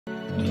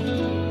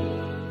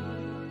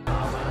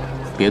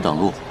别挡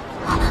路。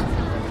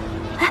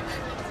哎，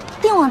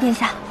定王殿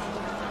下。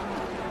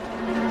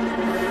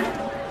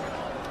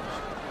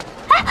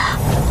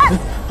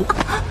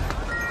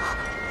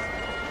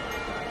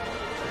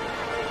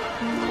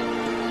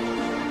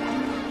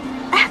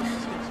哎，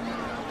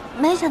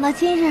没想到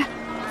今日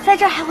在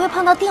这儿还会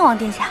碰到定王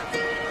殿下。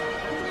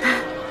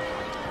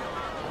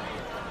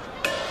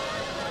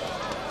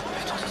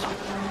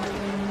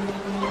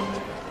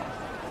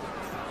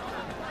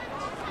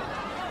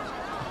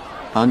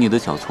 把你的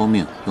小聪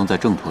明用在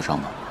正途上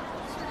吧。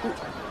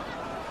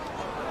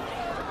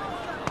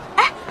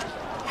哎，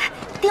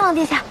定王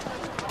殿下，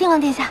定王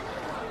殿下，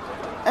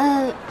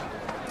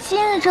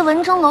今日这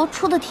文征楼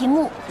出的题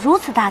目如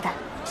此大胆，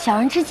小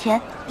人之前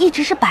一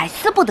直是百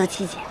思不得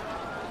其解。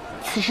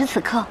此时此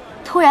刻，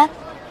突然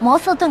茅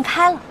塞顿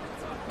开了。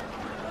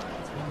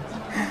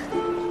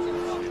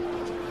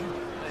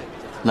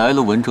来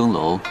了文征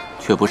楼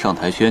却不上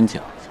台宣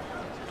讲，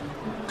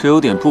这有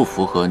点不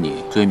符合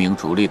你追名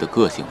逐利的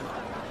个性了。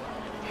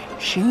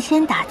 神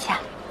仙打架，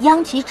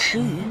殃及池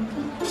鱼。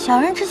小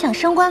人只想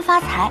升官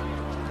发财，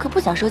可不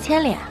想受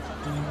牵连。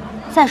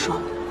再说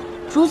了，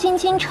如今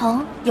京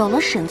城有了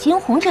沈金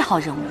鸿这号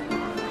人物，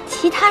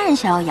其他人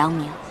想要扬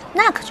名，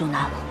那可就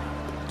难了。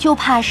就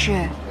怕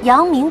是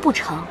扬名不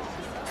成，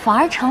反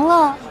而成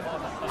了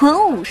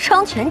文武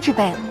双全之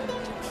辈了。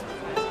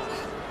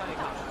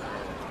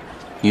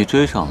你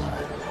追上来，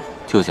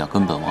就想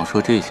跟本王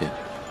说这些？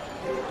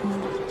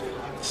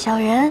小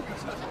人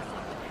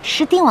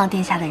是定王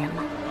殿下的人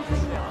吗？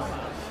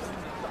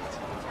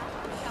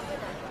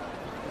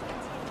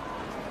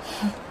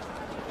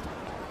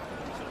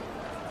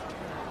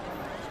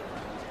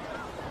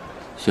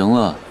 行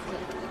了，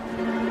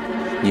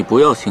你不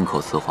要信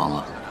口雌黄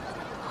了。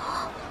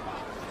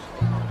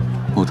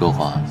穆周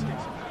华，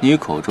你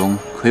口中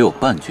可有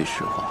半句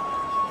实话？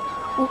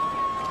我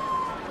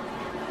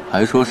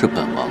还说是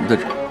本王的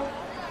人，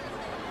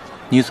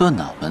你算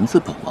哪门子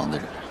本王的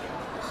人？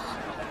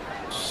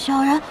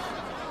小人，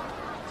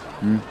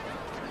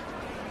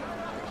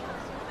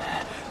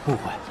误会，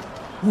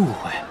误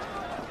会，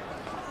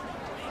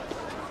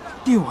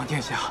定王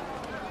殿下。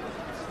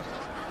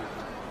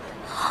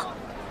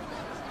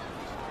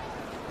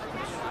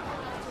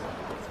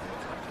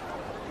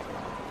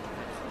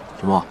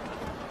 什么？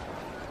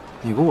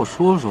你跟我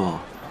说说，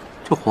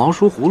这皇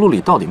叔葫芦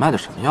里到底卖的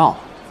什么药啊？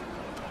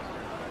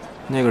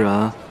那个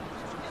人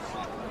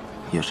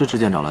也是知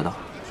县找来的？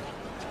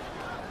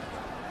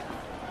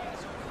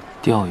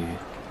钓鱼，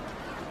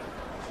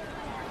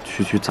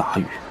区区杂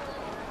鱼，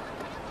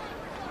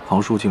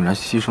皇叔竟然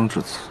牺牲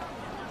至此，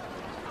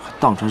还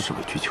当真是委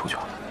曲求全。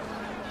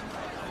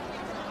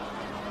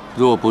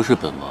若不是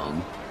本王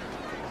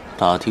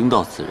打听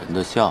到此人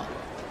的下落，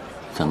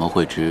怎么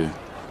会知？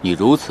 你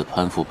如此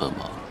攀附本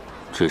王，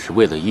只是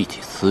为了一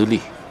己私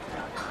利。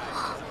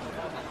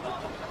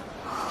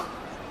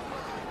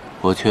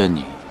我劝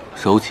你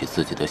收起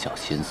自己的小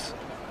心思，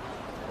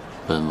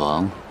本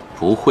王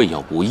不会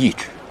要无义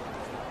之人。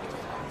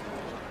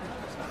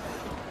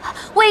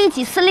为一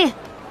己私利，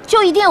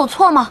就一定有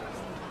错吗？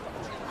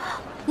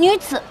女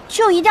子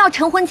就一定要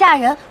成婚嫁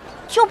人，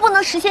就不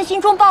能实现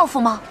心中抱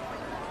负吗？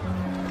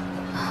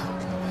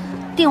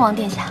定王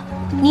殿下，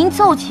您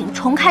奏请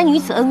重开女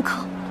子恩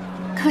客。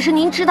 可是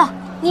您知道，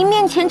您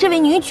面前这位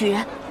女举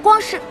人，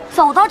光是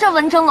走到这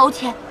文征楼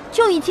前，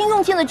就已经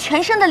用尽了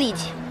全身的力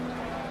气。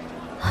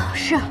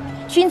是，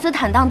君子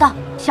坦荡荡，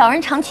小人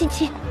长戚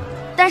戚。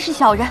但是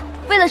小人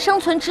为了生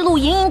存之路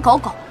蝇营狗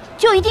苟，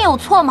就一定有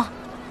错吗？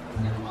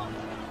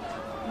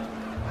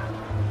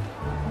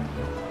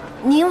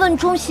您问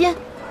忠心，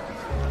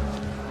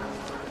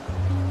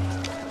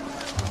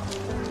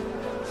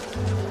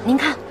您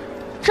看，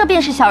这便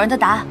是小人的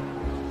答案。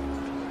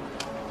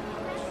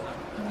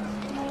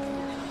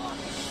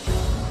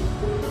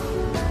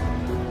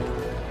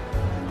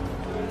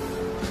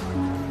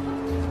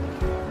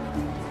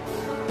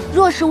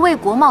 若是为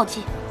国冒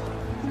进，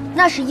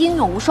那是英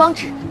勇无双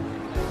之人。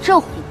这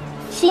虎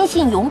心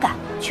性勇敢，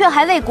却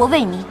还为国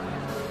为民。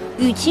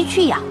与其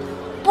去养，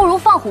不如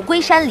放虎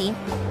归山林。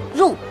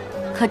入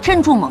可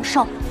镇住猛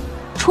兽，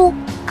出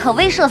可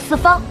威慑四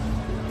方，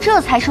这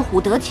才是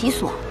虎得其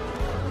所。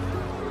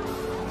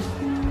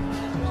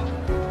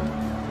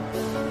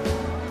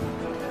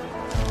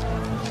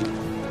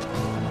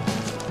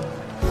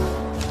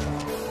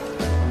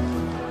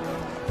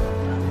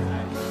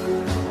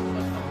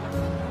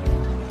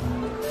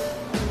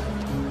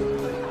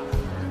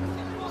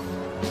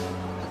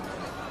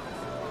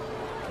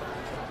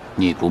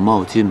你不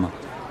冒进吗？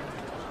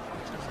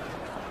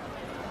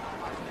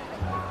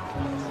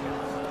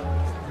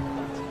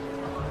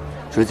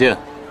知县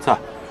在，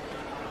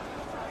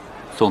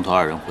送他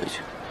二人回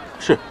去。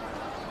是。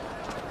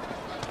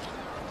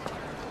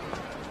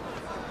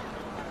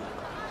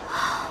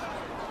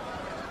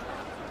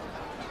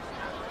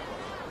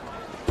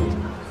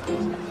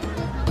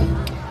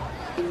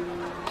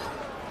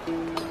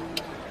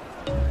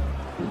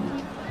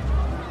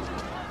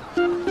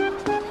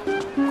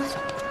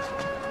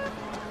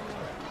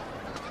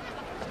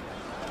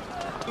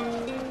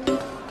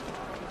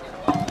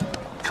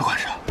这管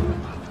事，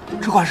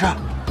这管事，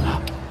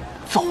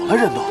走了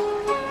人都。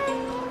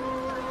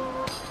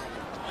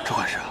这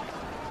管事，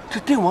这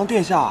定王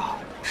殿下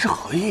是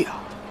何意啊？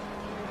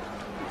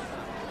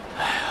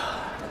哎呀，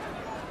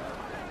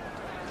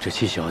这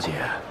七小姐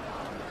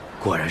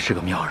果然是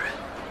个妙人，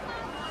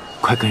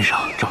快跟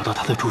上，找到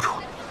她的住处。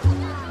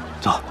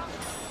走。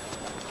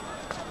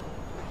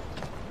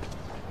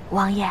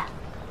王爷，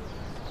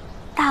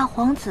大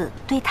皇子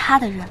对他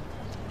的人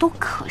都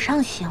可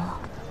上心了，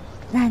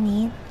那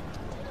您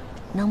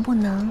能不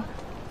能，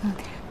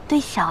对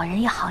小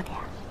人也好点？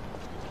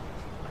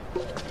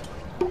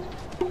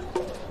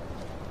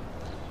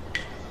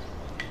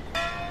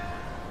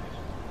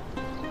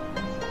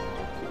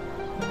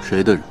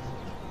谁的人？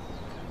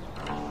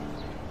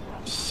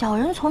小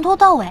人从头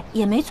到尾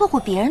也没做过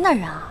别人的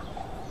人啊。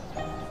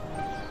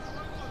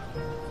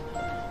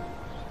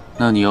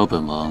那你要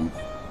本王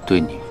对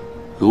你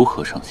如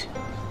何上心？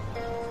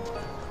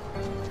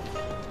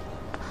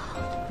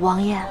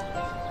王爷，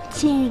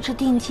近日这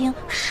定京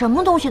什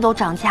么东西都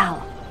涨价了，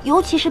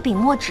尤其是笔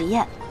墨纸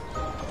砚。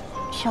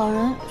小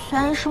人虽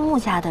然是穆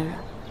家的人，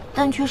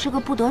但却是个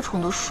不得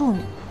宠的庶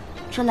女，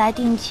这来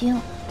定京，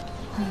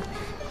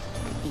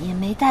也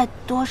没带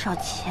多少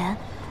钱。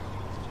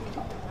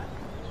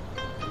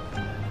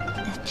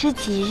这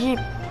几日，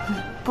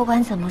不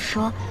管怎么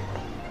说，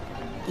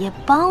也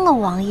帮了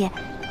王爷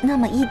那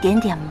么一点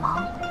点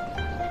忙。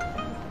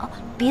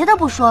别的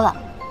不说了，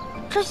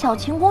这小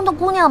秦宫的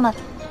姑娘们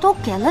都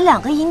给了2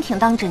个银挺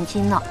当枕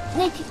巾呢。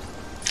那天，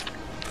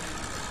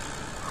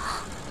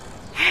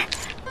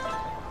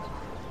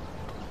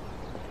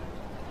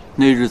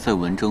那日在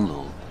文征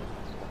楼，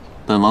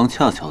本王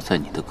恰巧在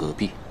你的隔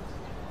壁。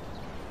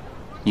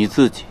你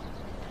自己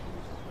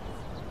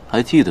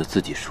还记得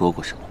自己说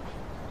过什么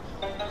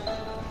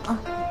吗？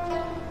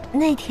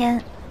那天，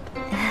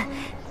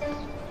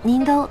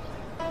您都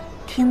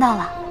听到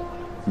了。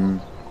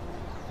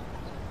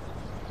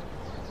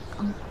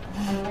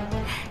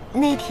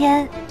那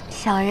天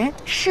小人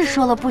是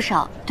说了不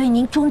少对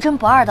您忠贞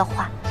不二的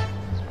话，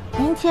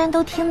您既然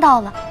都听到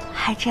了，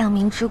还这样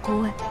明知故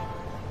问，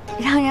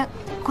让人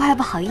怪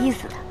不好意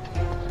思的。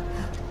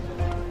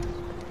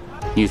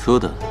你说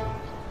的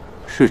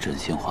是真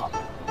心话吗？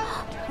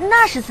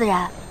那是自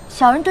然，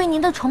小人对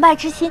您的崇拜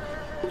之心，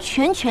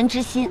拳拳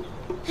之心，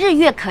日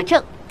月可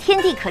证，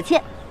天地可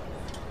见。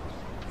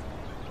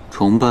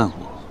崇拜我，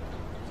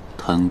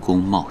贪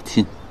功冒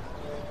进。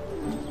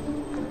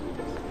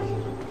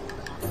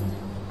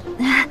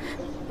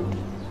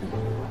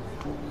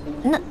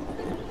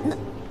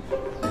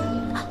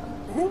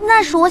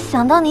那是我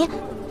想到您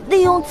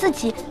利用自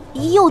己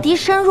诱敌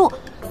深入，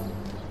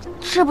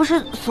这不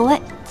是所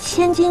谓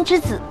千金之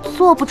子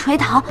坐不垂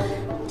桃，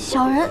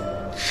小人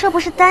这不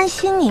是担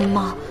心您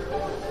吗？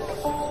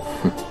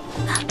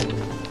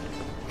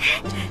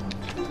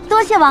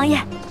多谢王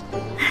爷。